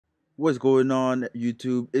What's going on,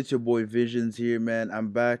 YouTube? It's your boy Visions here, man. I'm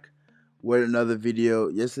back with another video.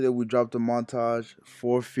 Yesterday we dropped a montage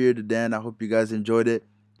for Fear the Den. I hope you guys enjoyed it.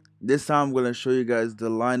 This time I'm going to show you guys the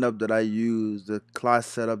lineup that I use, the class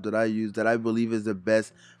setup that I use that I believe is the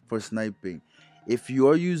best for sniping. If you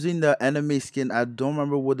are using the anime skin, I don't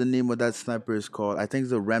remember what the name of that sniper is called. I think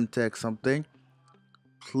it's the Remtech something.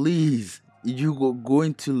 Please, you're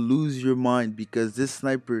going to lose your mind because this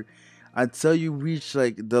sniper, until you reach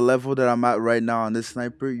like the level that I'm at right now on this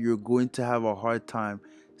sniper, you're going to have a hard time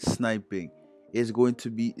sniping. It's going to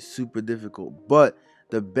be super difficult. But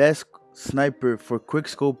the best sniper for quick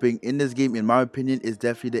scoping in this game, in my opinion, is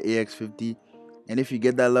definitely the AX50. And if you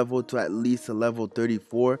get that level to at least a level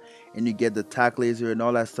 34 and you get the tac laser and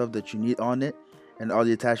all that stuff that you need on it and all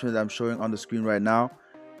the attachments I'm showing on the screen right now,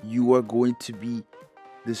 you are going to be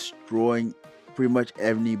destroying pretty much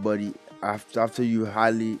anybody after you've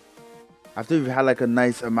had like a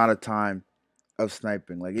nice amount of time of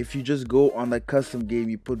sniping. Like if you just go on like custom game,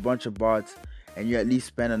 you put a bunch of bots and you at least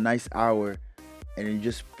spend a nice hour and you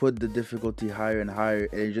just put the difficulty higher and higher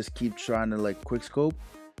and you just keep trying to like quick scope,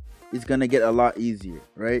 it's gonna get a lot easier,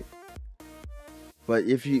 right? But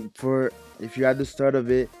if you at the start of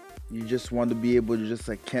it, you just want to be able to just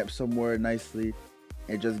like camp somewhere nicely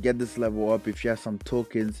and just get this level up. If you have some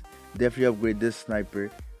tokens, definitely upgrade this sniper,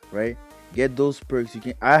 right? Get those perks.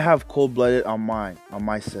 I have cold-blooded on my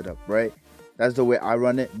setup, right? That's the way I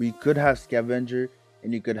run it. But you could have scavenger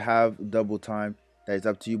and you could have double time. That is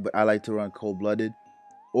up to you, but I like to run cold-blooded.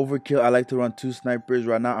 Overkill, I like to run 2 snipers.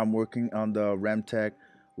 Right now I'm working on the Remtech,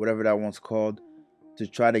 whatever that one's called, to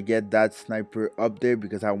try to get that sniper up there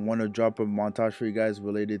because I want to drop a montage for you guys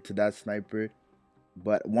related to that sniper.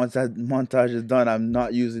 But once that montage is done, I'm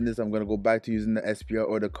not using this. I'm going to go back to using the SPR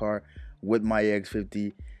or the car with my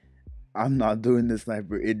AX50. I'm not doing this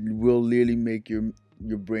sniper. It will literally make your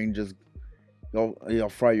brain just go,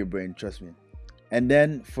 fry your brain, trust me. And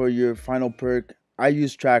then for your final perk, I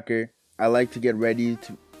use tracker. I like to get ready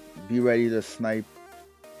to snipe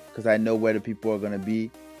because I know where the people are going to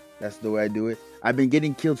be. That's the way I do it. I've been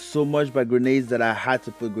getting killed so much by grenades that I had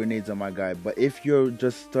to put grenades on my guy. But if you're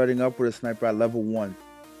just starting up with a sniper at level 1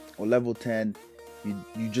 or level 10,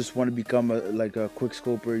 you just want to become like a quick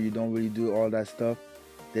scoper, you don't really do all that stuff,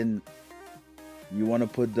 then you want to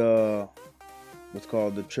put the what's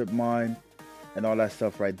called the trip mine and all that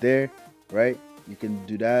stuff right there, right? You can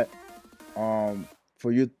do that.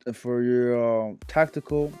 For your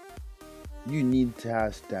tactical, you need to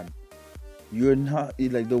have stem. You're not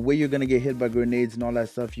like the way you're gonna get hit by grenades and all that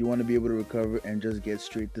stuff. You want to be able to recover and just get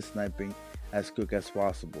straight to sniping as quick as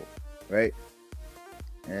possible, right?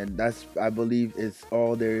 And that's, I believe, is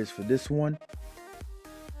all there is for this one.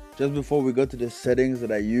 Just before we go to the settings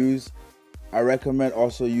that I use, I recommend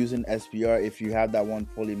also using SPR if you have that one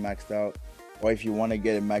fully maxed out, or if you want to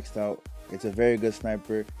get it maxed out. It's a very good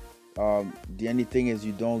sniper. The only thing is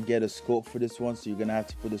you don't get a scope for this one, so you're gonna have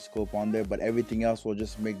to put a scope on there, but everything else will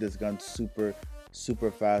just make this gun super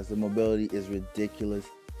fast. The mobility is ridiculous,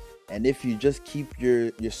 and if you just keep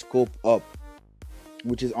your scope up,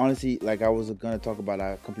 which is honestly, like I was gonna talk about,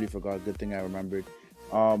 I completely forgot, good thing I remembered.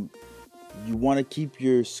 You want to keep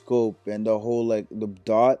your scope and the whole like the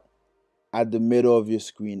dot at the middle of your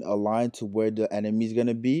screen aligned to where the enemy is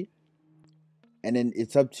gonna be. And then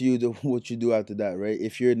it's up to you what you do after that, right?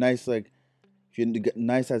 If you're nice, like if you're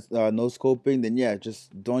nice at no scoping, then yeah,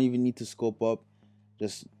 just don't even need to scope up.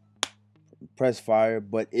 Just press fire.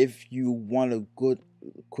 But if you want a good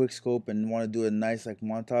quick scope and want to do a nice like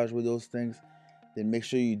montage with those things, then make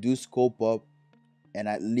sure you do scope up, and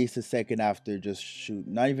at least a second after, just shoot.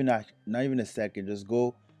 Not even a second. Just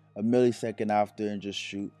go a millisecond after and just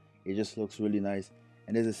shoot. It just looks really nice.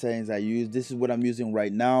 And there's the settings I use. This is what I'm using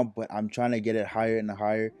right now, but I'm trying to get it higher and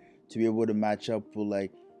higher to be able to match up with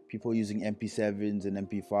like people using MP7s and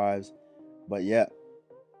MP5s. But yeah,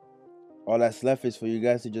 all that's left is for you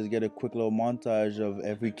guys to just get a quick little montage of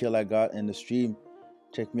every kill I got in the stream.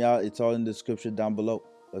 Check me out. It's all in the description down below.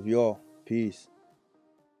 Love you all. Peace.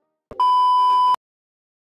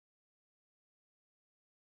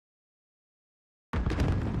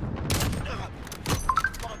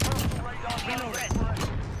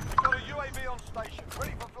 Station,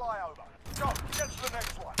 ready for flyover. Go, get to the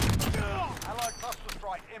next one. Allied cluster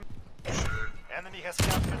strike. Enemy has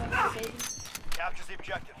captured. Captures the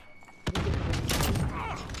objective.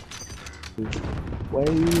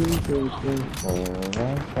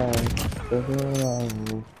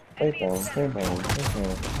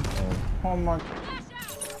 Oh my.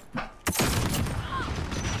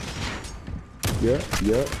 Yeah.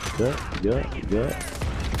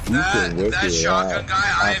 That shotgun guy,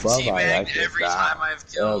 I have teabagged every time I've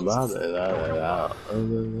killed. You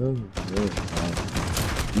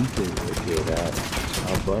can look at that.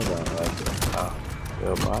 Above that, like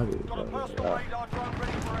your body.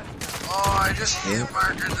 Oh, I just hit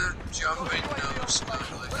marker the jumping no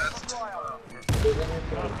smoothly. That's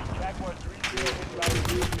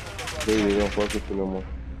Dude, they don't fuck with you no more.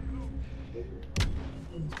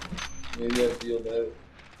 Maybe I feel that.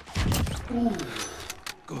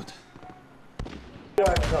 good.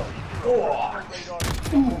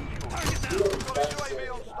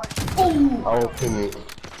 Oh, Timmy.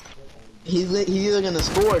 He's either gonna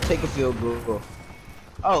score or take a field goal.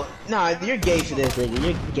 Oh, nah, you're gay for this, nigga.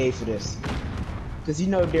 You're gay for this. Cause you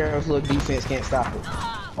know Daryl's little defense can't stop it.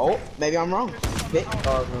 Oh, maybe I'm wrong. Hit.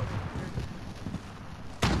 Oh, no.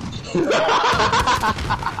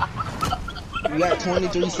 We got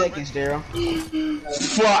 23 seconds, Daryl.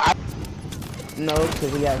 Fuck. No,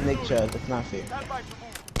 because we got Nick Chubb. That's not fair.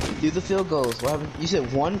 Do the field goals. What happened? You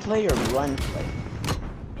said one play or run play?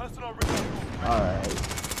 Alright.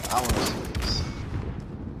 I want to see this.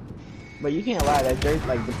 But you can't lie, that dirt,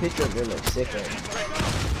 like the picture of it looks sick right now.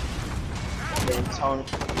 Tone,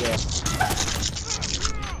 yeah.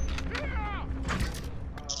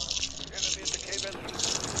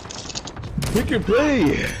 Pick and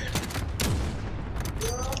play!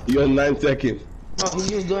 You got 9 seconds. Oh,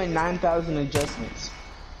 he was doing 9,000 adjustments.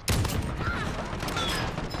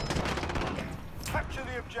 Capture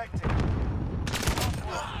the objective.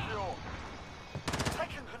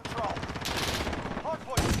 Taking control.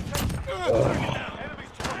 Hardpoint.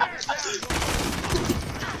 Enemies to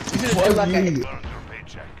Fuck earn you. your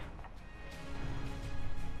paycheck.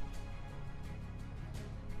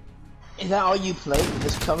 Is that all you play?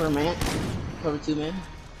 Just cover man? Cover 2 man?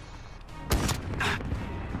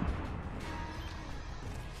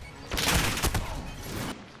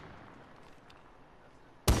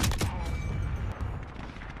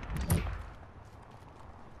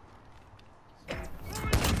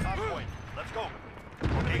 Hardpoint. Let's go.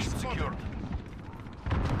 Location secured.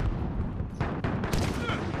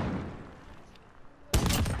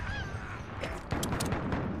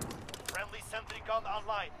 Friendly sentry gun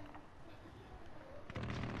online.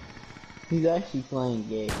 He's actually playing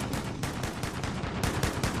gay.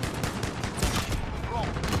 Roll.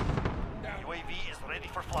 UAV is ready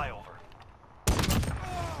for flyover.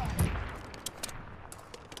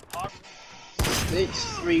 Hard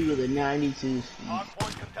 6'3" with a 92 speed.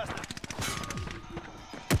 Hardpoint contested.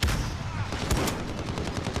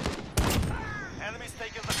 Enemies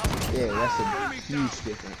taking the cover. Yeah, that's a huge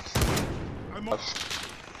difference.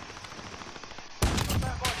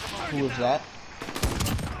 Who was that?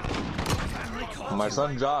 My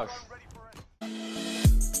son Josh. Ready for